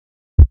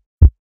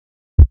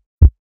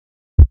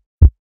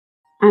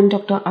I'm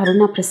Dr.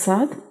 Aruna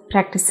Prasad,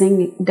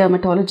 practicing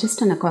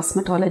dermatologist and a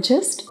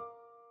cosmetologist.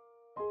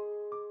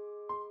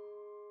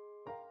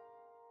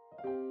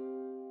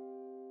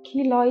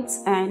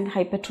 Keloids and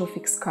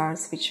hypertrophic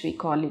scars, which we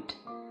call it,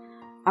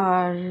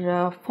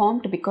 are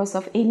formed because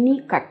of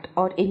any cut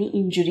or any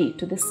injury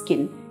to the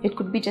skin. It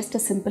could be just a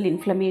simple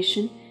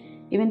inflammation.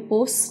 Even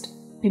post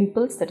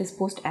pimples, that is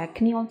post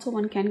acne, also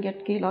one can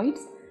get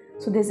keloids.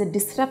 So there's a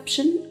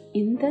disruption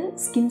in the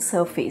skin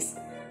surface,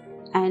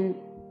 and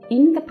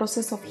in the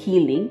process of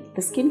healing,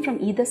 the skin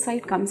from either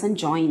side comes and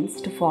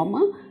joins to form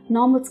a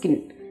normal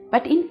skin.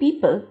 But in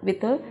people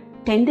with a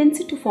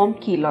tendency to form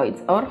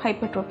keloids or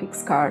hypertrophic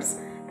scars,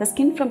 the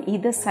skin from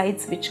either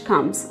sides which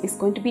comes is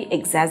going to be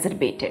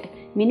exacerbated,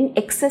 meaning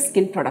excess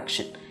skin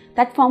production.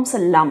 That forms a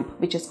lump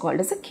which is called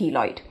as a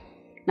keloid.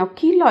 Now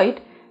keloid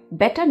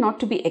better not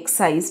to be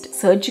excised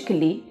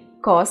surgically,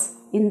 because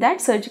in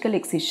that surgical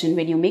excision,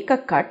 when you make a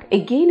cut,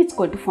 again it's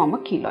going to form a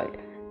keloid.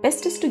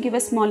 Best is to give a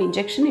small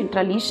injection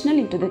intralesional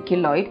into the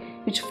keloid,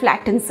 which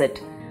flattens it.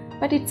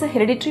 But it's a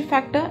hereditary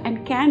factor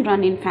and can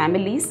run in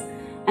families,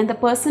 and the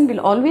person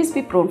will always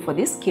be prone for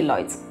these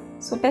keloids.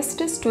 So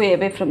best is to stay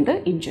away from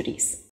the injuries.